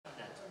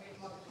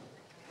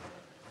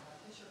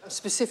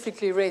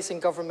specifically raising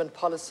government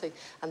policy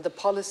and the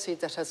policy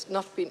that has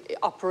not been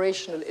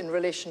operational in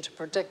relation to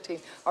protecting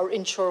our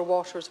inshore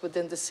waters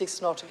within the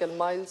 6 nautical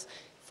miles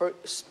for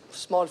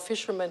small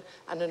fishermen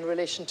and in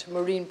relation to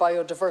marine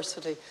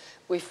biodiversity.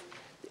 We've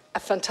a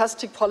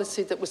fantastic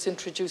policy that was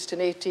introduced in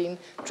 18,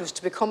 it was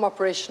to become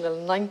operational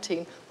in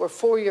 19. We're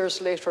 4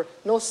 years later,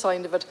 no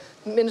sign of it.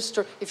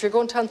 Minister, if you're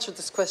going to answer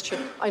this question,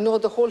 I know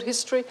the whole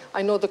history,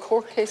 I know the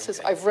court cases,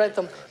 I've read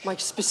them. My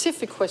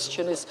specific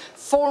question is,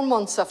 4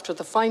 months after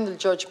the final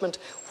judgment,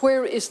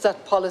 where is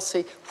that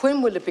policy?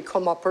 When will it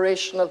become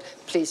operational?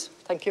 Please.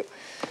 Thank you.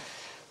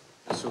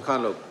 Mr.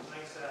 O'Connell.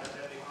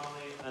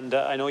 And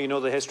I know you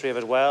know the history of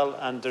it well,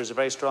 and there's a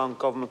very strong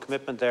government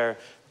commitment there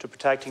to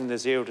protecting the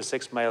 0 to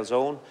 6 mile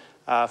zone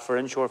for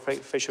inshore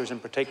fishers in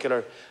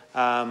particular.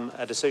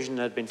 A decision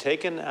had been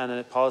taken and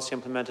a policy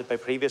implemented by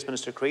previous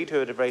Minister Creed, who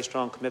had a very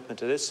strong commitment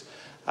to this.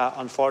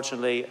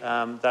 Unfortunately,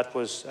 that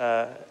was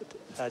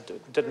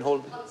didn't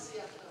hold.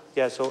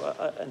 Yeah,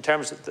 so in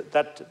terms of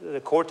that, the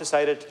court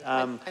decided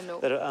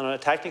that on a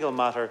technical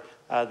matter,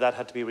 that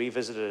had to be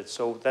revisited.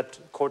 So that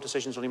court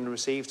decision was only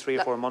received 3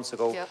 or 4 months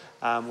ago.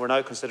 Yep. We're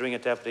now considering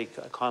it, Deputy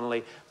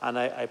Connolly, and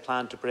I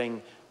plan to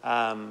bring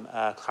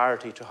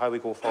clarity to how we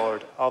go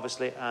forward,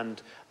 obviously,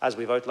 and as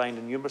we've outlined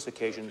on numerous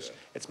occasions,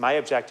 it's my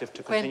objective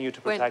to continue to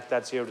protect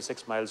that 0 to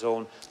 6 mile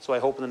zone. So I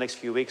hope in the next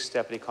few weeks,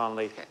 Deputy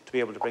Connolly, to be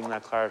able to bring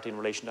that clarity in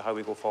relation to how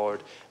we go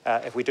forward.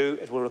 If we do,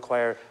 it will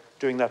require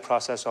doing that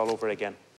process all over again.